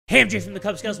Hey, I'm Jay from the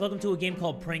Kubz. Welcome to a game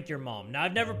called Prank Your Mom. Now,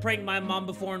 I've never pranked my mom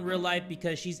before in real life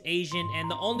because she's Asian,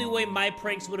 and the only way my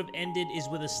pranks would have ended is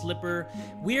with a slipper.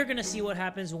 We are gonna see what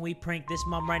happens when we prank this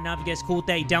mom right now. If you guys cool with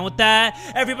that, you down with that?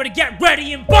 Everybody get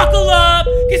ready and buckle up,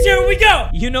 because here we go!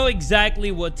 You know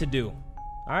exactly what to do.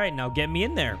 Alright, now get me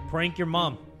in there. Prank your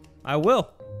mom. I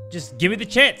will. Just give me the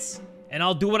chance, and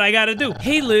I'll do what I gotta do.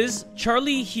 Hey, Liz.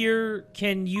 Charlie here.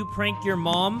 Can you prank your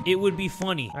mom? It would be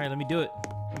funny. Alright, let me do it.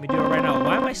 Let me do it right now.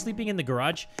 Why am I sleeping in the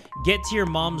garage? Get to your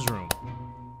mom's room.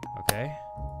 Okay.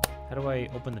 How do I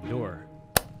open the door?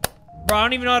 Bro, I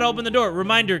don't even know how to open the door.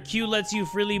 Reminder, Q lets you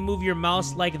freely move your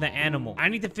mouse like the animal. I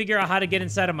need to figure out how to get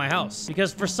inside of my house,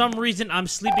 because for some reason, I'm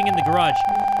sleeping in the garage.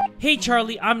 Hey,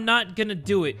 Charlie, I'm not gonna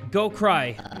do it. Go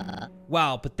cry.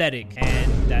 Wow, pathetic.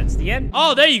 And that's the end.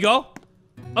 Oh, there you go.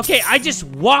 Okay, I just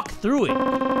walked through it.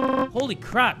 Holy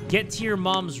crap. Get to your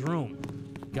mom's room.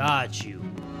 Got you.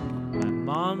 My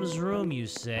mom's room, you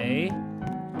say?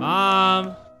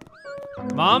 Mom?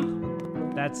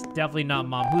 Mom? That's definitely not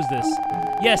Mom. Who's this?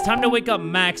 Yes, time to wake up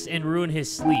Max and ruin his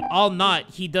sleep. I'll not.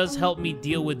 He does help me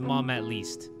deal with Mom at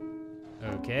least.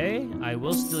 Okay, I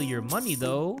will steal your money,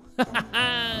 though.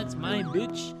 It's mine,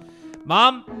 bitch.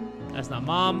 Mom? That's not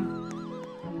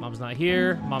Mom. Mom's not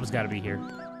here. Mom's gotta be here.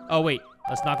 Oh, wait.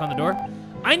 Let's knock on the door.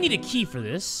 I need a key for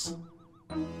this.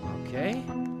 Okay.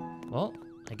 Well,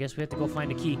 I guess we have to go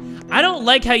find a key. I don't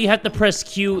like how you have to press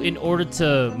Q in order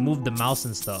to move the mouse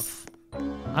and stuff.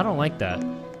 I don't like that.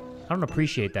 I don't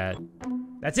appreciate that.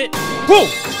 That's it. Whoa!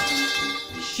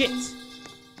 Shit.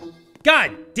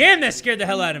 God damn, that scared the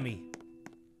hell out of me.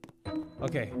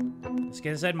 Okay. Let's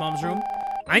get inside Mom's room.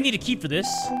 I need a key for this.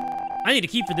 I need a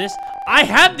key for this. I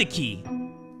have the key.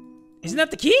 Isn't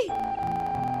that the key?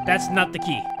 That's not the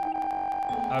key.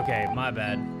 Okay, my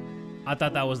bad. I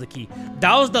thought that was the key.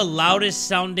 That was the loudest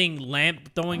sounding lamp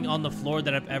throwing on the floor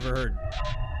that I've ever heard.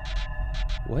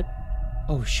 What?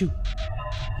 Oh, shoot.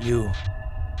 You,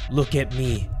 look at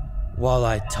me while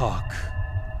I talk.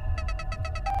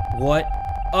 What?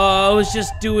 I was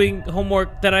just doing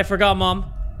homework that I forgot,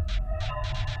 Mom.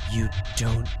 You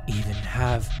don't even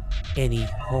have any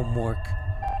homework.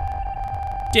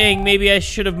 Dang, maybe I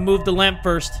should have moved the lamp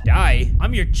first. Die?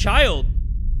 I'm your child.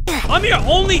 I'm your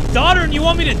only daughter and you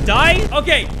want me to die?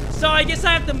 Okay, so I guess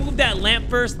I have to move that lamp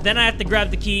first, then I have to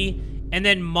grab the key, and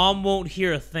then Mom won't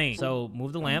hear a thing. So,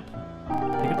 move the lamp,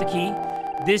 pick up the key.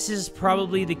 This is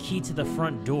probably the key to the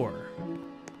front door.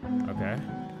 Okay,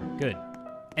 good.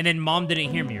 And then Mom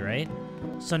didn't hear me, right?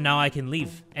 So now I can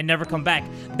leave and never come back.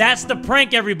 That's the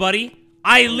prank, everybody.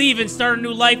 I leave and start a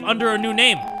new life under a new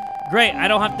name. Great, I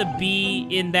don't have to be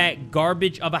in that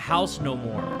garbage of a house no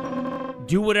more.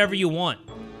 Do whatever you want.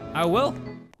 I will.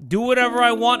 Do whatever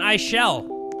I want, I shall.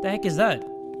 The heck is that?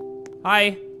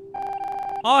 Hi.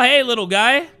 Oh, hey, little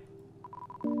guy.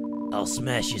 I'll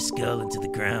smash your skull into the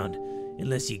ground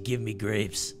unless you give me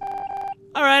grapes.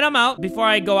 All right, I'm out. Before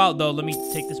I go out, though, let me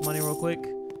take this money real quick.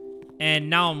 And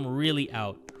now I'm really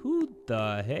out. Who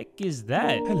the heck is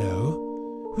that?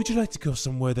 Hello. Would you like to go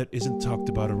somewhere that isn't talked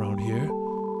about around here?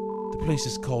 The place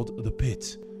is called The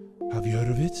Pit. Have you heard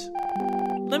of it?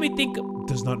 Let me think.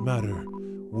 Does not matter.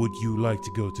 Would you like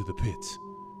to go to the pit?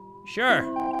 Sure.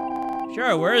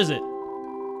 Sure, where is it?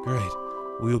 Great.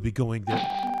 We'll be going there.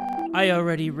 I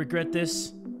already regret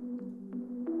this.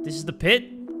 This is the pit?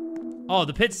 Oh,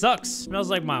 the pit sucks. Smells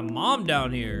like my mom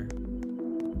down here.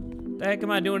 The heck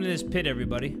am I doing in this pit,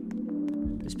 everybody?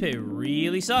 This pit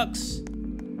really sucks.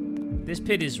 This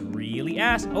pit is really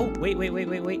ass. Oh, wait.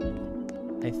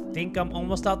 I think I'm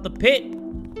almost out the pit.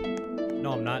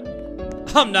 No, I'm not.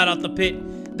 I'm not out the pit.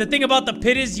 The thing about the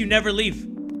pit is you never leave.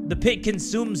 The pit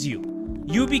consumes you.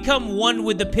 You become one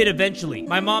with the pit eventually.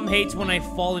 My mom hates when I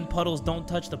fall in puddles. Don't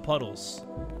touch the puddles.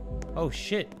 Oh,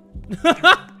 shit. What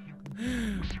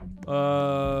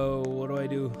do I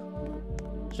do?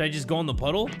 Should I just go in the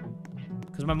puddle?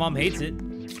 Because my mom hates it.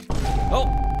 Oh,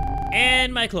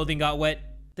 and my clothing got wet.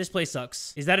 This place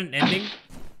sucks. Is that an ending?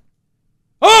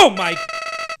 Oh, my...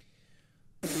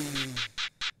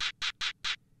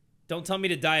 Don't tell me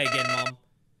to die again, Mom.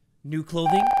 New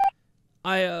clothing?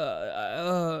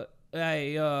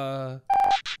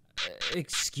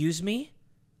 Excuse me?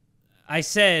 I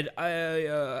said,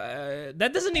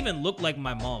 that doesn't even look like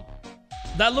my mom.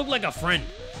 That looked like a friend.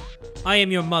 I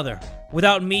am your mother.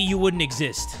 Without me, you wouldn't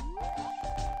exist.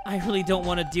 I really don't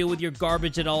want to deal with your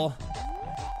garbage at all.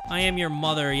 I am your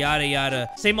mother, yada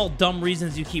yada. Same old dumb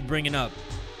reasons you keep bringing up.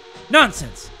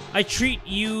 Nonsense. I treat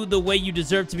you the way you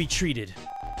deserve to be treated.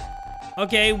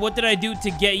 Okay, what did I do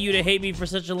to get you to hate me for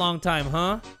such a long time,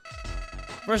 huh?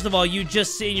 First of all, you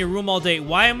just sit in your room all day.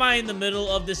 Why am I in the middle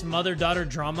of this mother-daughter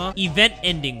drama? Event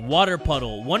ending, water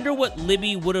puddle. Wonder what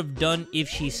Libby would have done if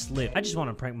she slipped. I just want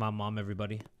to prank my mom,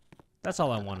 everybody. That's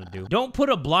all I want to do. Don't put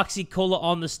a Bloxy Cola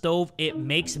on the stove. It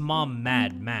makes mom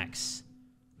mad, Max.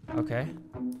 Okay.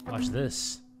 Watch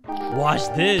this. Watch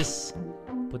this.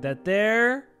 Put that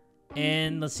there.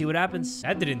 And let's see what happens.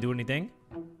 That didn't do anything.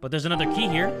 But there's another key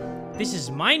here. This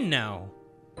is mine now.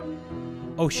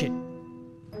 Oh, shit.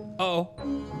 Uh-oh.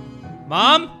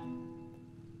 Mom?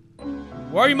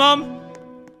 Where are you, Mom?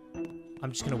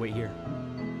 I'm just gonna wait here.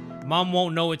 Mom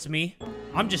won't know it's me.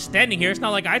 I'm just standing here. It's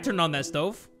not like I turned on that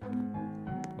stove.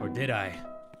 Or did I?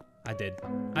 I did.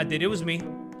 I did. It was me.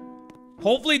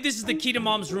 Hopefully this is the key to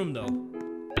Mom's room, though.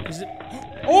 Is it?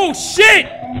 Oh,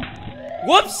 shit!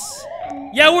 Whoops!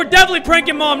 Yeah, we're definitely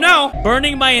pranking Mom now.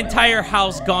 Burning my entire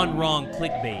house gone wrong.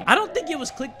 Clickbait. I don't think it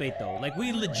was clickbait, though. Like,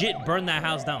 we legit burned that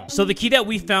house down. So the key that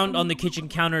we found on the kitchen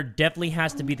counter definitely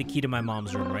has to be the key to my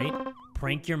mom's room, right?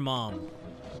 Prank your mom.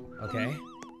 Okay.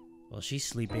 Well, she's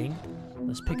sleeping.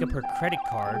 Let's pick up her credit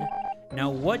card. Now,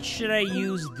 what should I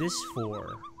use this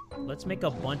for? Let's make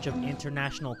a bunch of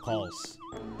international calls.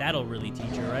 That'll really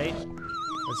teach her, right?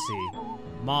 Let's see.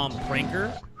 Mom, prank her?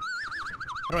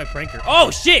 How do I prank her? Oh,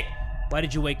 shit! Why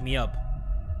did you wake me up?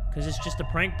 Because it's just a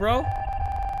prank, bro?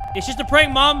 It's just a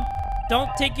prank, Mom. Don't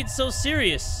take it so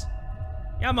serious.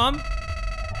 Yeah, Mom.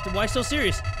 Why so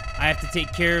serious? I have to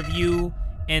take care of you,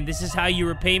 and this is how you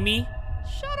repay me?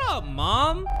 Shut up,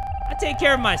 Mom. I take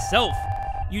care of myself.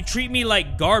 You treat me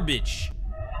like garbage.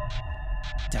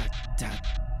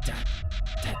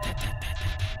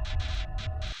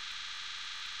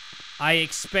 I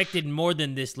expected more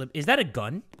than this. Is that a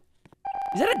gun?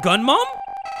 Is that a gun, Mom?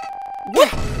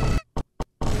 What?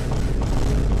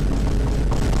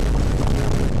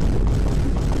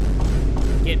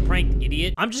 Get pranked,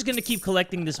 idiot. I'm just gonna keep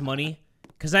collecting this money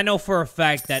because I know for a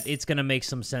fact that it's gonna make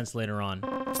some sense later on.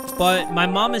 But my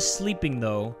mom is sleeping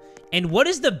though. And what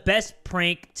is the best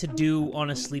prank to do on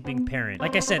a sleeping parent?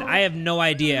 Like I said, I have no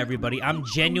idea, everybody. I'm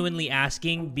genuinely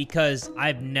asking because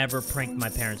I've never pranked my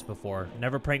parents before.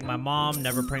 Never pranked my mom,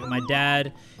 never pranked my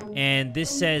dad. And this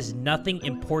says nothing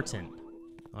important.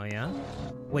 Oh, yeah?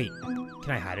 Wait, can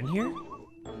I hide in here?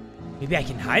 Maybe I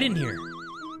can hide in here.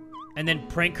 And then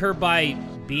prank her by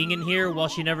being in here while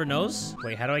she never knows?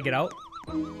 Wait, how do I get out?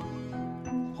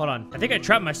 Hold on. I think I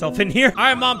trapped myself in here. All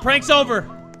right, Mom, prank's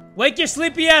over. Wake your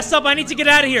sleepy ass up. I need to get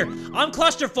out of here. I'm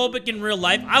claustrophobic in real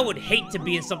life. I would hate to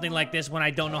be in something like this when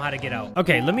I don't know how to get out.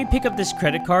 Okay, let me pick up this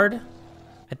credit card.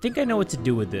 I think I know what to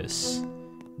do with this.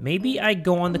 Maybe I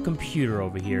go on the computer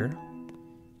over here.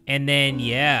 And then,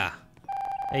 yeah.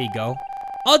 There you go.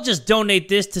 I'll just donate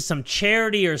this to some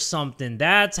charity or something.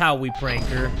 That's how we prank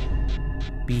her.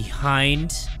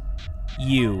 Behind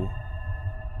you.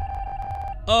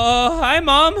 Hi,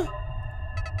 Mom.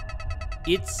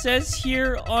 It says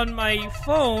here on my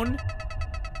phone,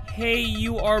 hey,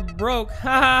 you are broke.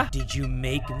 Haha. Did you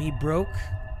make me broke?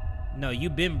 No, you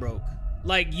been broke.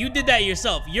 Like, you did that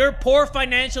yourself. Your poor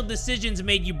financial decisions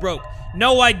made you broke.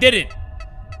 No, I didn't.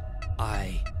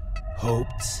 I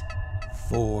hoped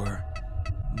for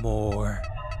more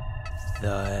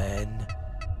than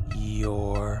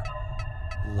your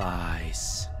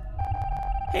lies.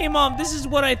 Hey, Mom, this is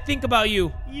what I think about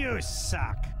you. You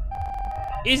suck.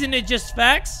 Isn't it just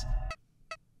facts?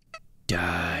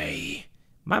 Die.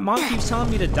 My mom keeps telling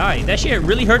me to die. That shit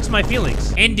really hurts my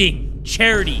feelings. Ending.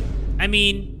 Charity. I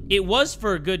mean, it was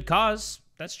for a good cause.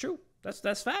 That's true.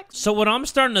 That's fact. So what I'm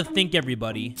starting to think,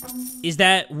 everybody, is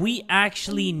that we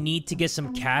actually need to get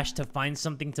some cash to find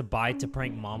something to buy to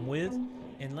prank Mom with.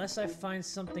 Unless I find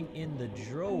something in the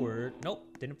drawer.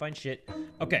 Nope, didn't find shit.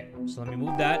 Okay, so let me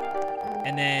move that.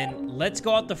 And then let's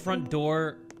go out the front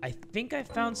door. I think I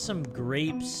found some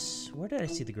grapes. Where did I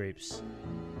see the grapes?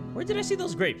 Where did I see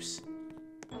those grapes?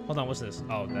 Hold on, what's this?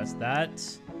 Oh, that's that.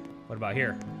 What about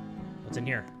here? What's in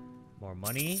here? More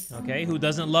money. Okay, who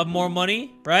doesn't love more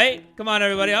money, right? Come on,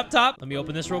 everybody, up top. Let me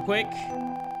open this real quick.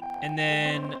 And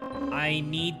then I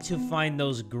need to find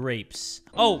those grapes.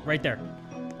 Oh, right there.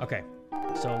 Okay,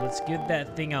 so let's get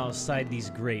that thing outside these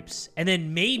grapes. And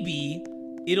then maybe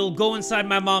it'll go inside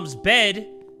my mom's bed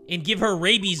and give her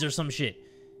rabies or some shit.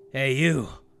 Hey, you.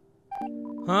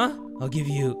 Huh? I'll give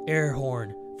you air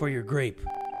horn for your grape.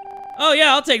 Oh,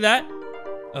 yeah, I'll take that.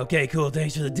 Okay, cool.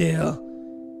 Thanks for the deal.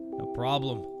 No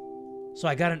problem. So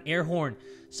I got an air horn.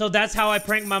 So that's how I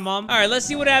prank my mom. All right, let's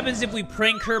see what happens if we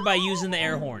prank her by using the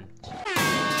air horn.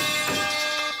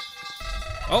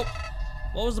 Oh,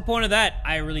 what was the point of that?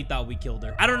 I really thought we killed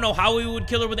her. I don't know how we would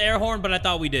kill her with the air horn, but I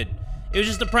thought we did. It was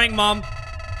just a prank, Mom.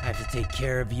 I have to take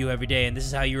care of you every day, and this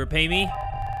is how you repay me?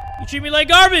 You treat me like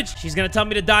garbage. She's gonna tell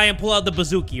me to die and pull out the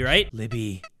bazooki, right?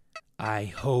 Libby, I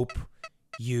hope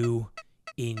you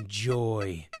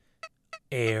enjoy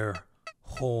air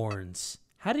horns.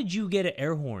 How did you get an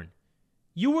air horn?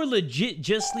 You were legit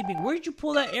just sleeping. Where did you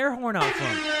pull that air horn out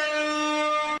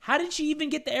from? How did she even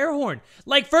get the air horn?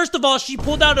 Like, first of all, she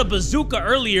pulled out a bazooka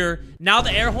earlier. Now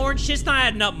the air horn? Shit's not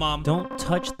adding up, Mom. Don't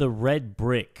touch the red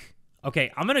brick.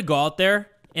 Okay, I'm gonna go out there,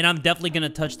 and I'm definitely gonna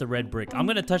touch the red brick. I'm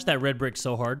gonna touch that red brick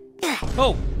so hard.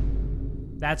 Oh!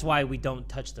 That's why we don't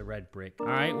touch the red brick. All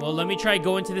right, well, let me try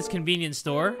go into this convenience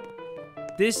store.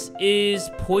 This is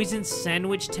poison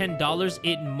sandwich, $10.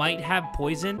 It might have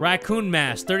poison. Raccoon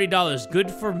mask, $30. Good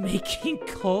for making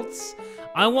cults.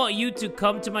 I want you to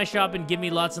come to my shop and give me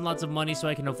lots and lots of money so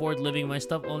I can afford living. My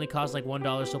stuff only costs like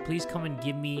 $1, so please come and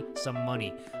give me some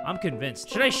money. I'm convinced.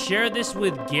 Should I share this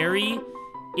with Gary?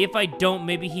 If I don't,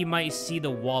 maybe he might see the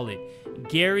wallet.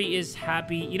 Gary is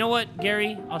happy. You know what,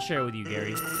 Gary? I'll share it with you,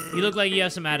 Gary. You look like you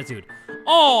have some attitude.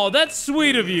 Oh, that's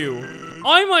sweet of you.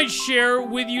 I might share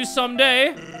with you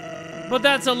someday, but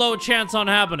that's a low chance on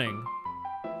happening.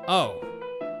 Oh.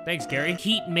 Thanks, Gary.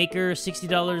 Heat maker,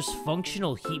 $60.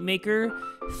 Functional heat maker.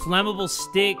 Flammable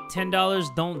stick,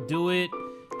 $10. Don't do it.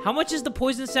 How much is the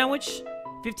poison sandwich?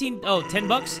 15. Oh, 10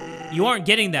 bucks? You aren't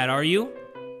getting that, are you?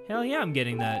 Hell yeah, I'm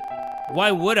getting that.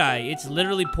 Why would I? It's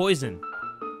literally poison.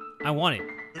 I want it.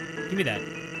 Give me that.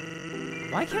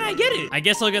 Why can't I get it? I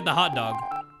guess I'll get the hot dog.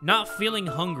 Not feeling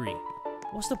hungry.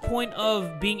 What's the point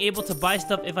of being able to buy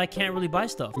stuff if I can't really buy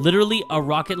stuff? Literally a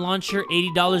rocket launcher,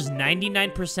 $80,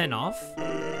 99% off?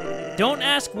 Don't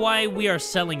ask why we are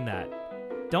selling that.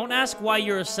 Don't ask why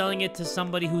you're selling it to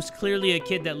somebody who's clearly a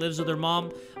kid that lives with her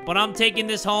mom, but I'm taking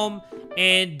this home,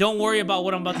 and don't worry about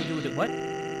what I'm about to do with it. What?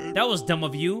 That was dumb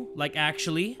of you, like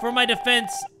actually. For my defense,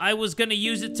 I was gonna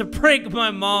use it to prank my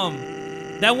mom.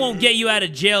 That won't get you out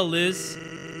of jail, Liz.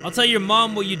 I'll tell your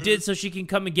mom what you did so she can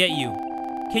come and get you.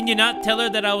 Can you not tell her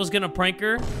that I was gonna prank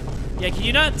her? Yeah, can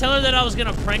you not tell her that I was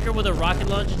gonna prank her with a rocket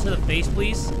launcher to the face,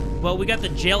 please? Well, we got the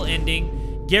jail ending.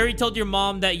 Gary told your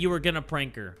mom that you were gonna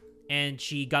prank her, and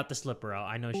she got the slipper out.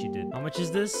 I know she did. How much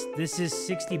is this? This is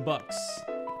 60 bucks.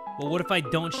 Well, what if I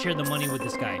don't share the money with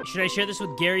this guy? Should I share this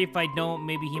with Gary? If I don't,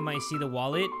 maybe he might see the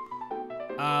wallet.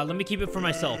 Let me keep it for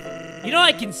myself. You know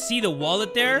I can see the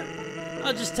wallet there.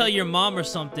 I'll just tell your mom or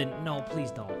something. No,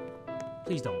 please don't.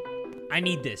 Please don't. I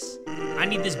need this. I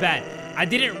need this bad. I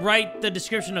didn't write the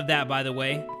description of that, by the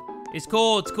way. It's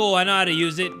cool. It's cool. I know how to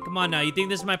use it. Come on now. You think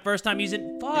this is my first time using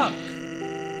it? Fuck.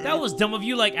 That was dumb of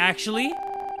you, like, actually.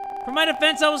 For my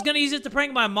defense, I was gonna use it to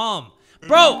prank my mom.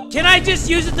 Bro, can I just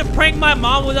use it to prank my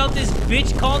mom without this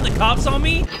bitch calling the cops on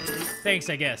me? Thanks,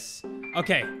 I guess.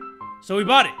 Okay, so we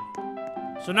bought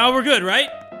it. So now we're good, right?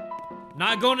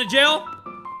 Not going to jail?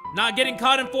 Not getting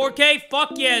caught in 4K?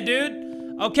 Fuck yeah,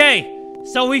 dude. Okay,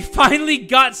 so we finally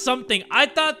got something. I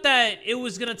thought that it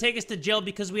was gonna take us to jail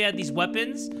because we had these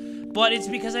weapons, but it's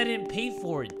because I didn't pay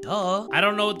for it, duh. I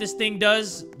don't know what this thing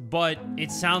does, but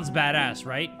it sounds badass,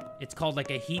 right? It's called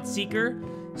like a heat seeker.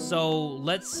 So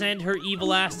let's send her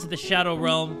evil ass to the Shadow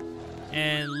Realm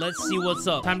and let's see what's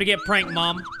up. Time to get pranked,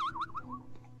 Mom.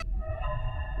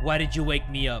 Why did you wake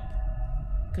me up?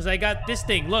 Because I got this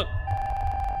thing, look.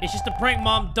 It's just a prank,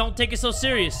 Mom. Don't take it so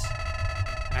serious.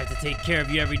 I have to take care of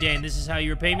you every day and this is how you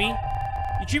repay me?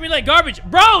 You treat me like garbage.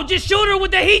 Bro, just shoot her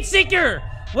with the heat seeker.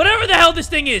 Whatever the hell this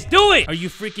thing is, do it. Are you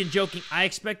freaking joking? I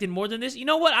expected more than this. You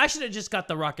know what? I should have just got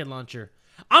the rocket launcher.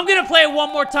 I'm gonna play it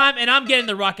one more time and I'm getting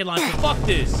the rocket launcher. Fuck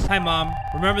this. Hi, Mom.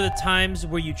 Remember the times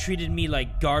where you treated me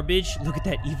like garbage? Look at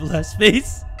that evil ass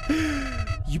face.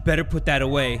 You better put that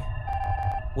away.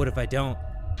 What if I don't?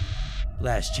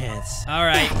 Last chance. All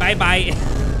right, bye-bye.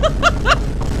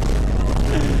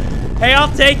 Hey,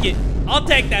 I'll take it. I'll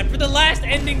take that. For the last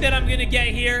ending that I'm gonna get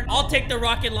here, I'll take the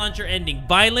rocket launcher ending.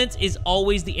 Violence is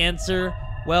always the answer.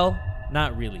 Well,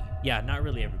 not really. Yeah, not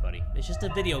really, everybody. It's just a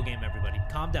video game, everybody.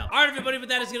 Calm down. All right, everybody, but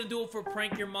that is going to do it for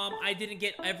Prank Your Mom. I didn't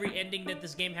get every ending that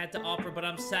this game had to offer, but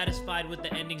I'm satisfied with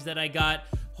the endings that I got.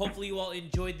 Hopefully, you all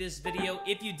enjoyed this video.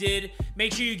 If you did,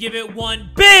 make sure you give it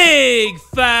one big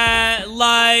fat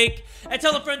like. And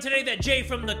tell a friend today that Jay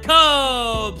from the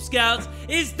Kubz Scouts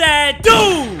is that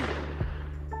dude!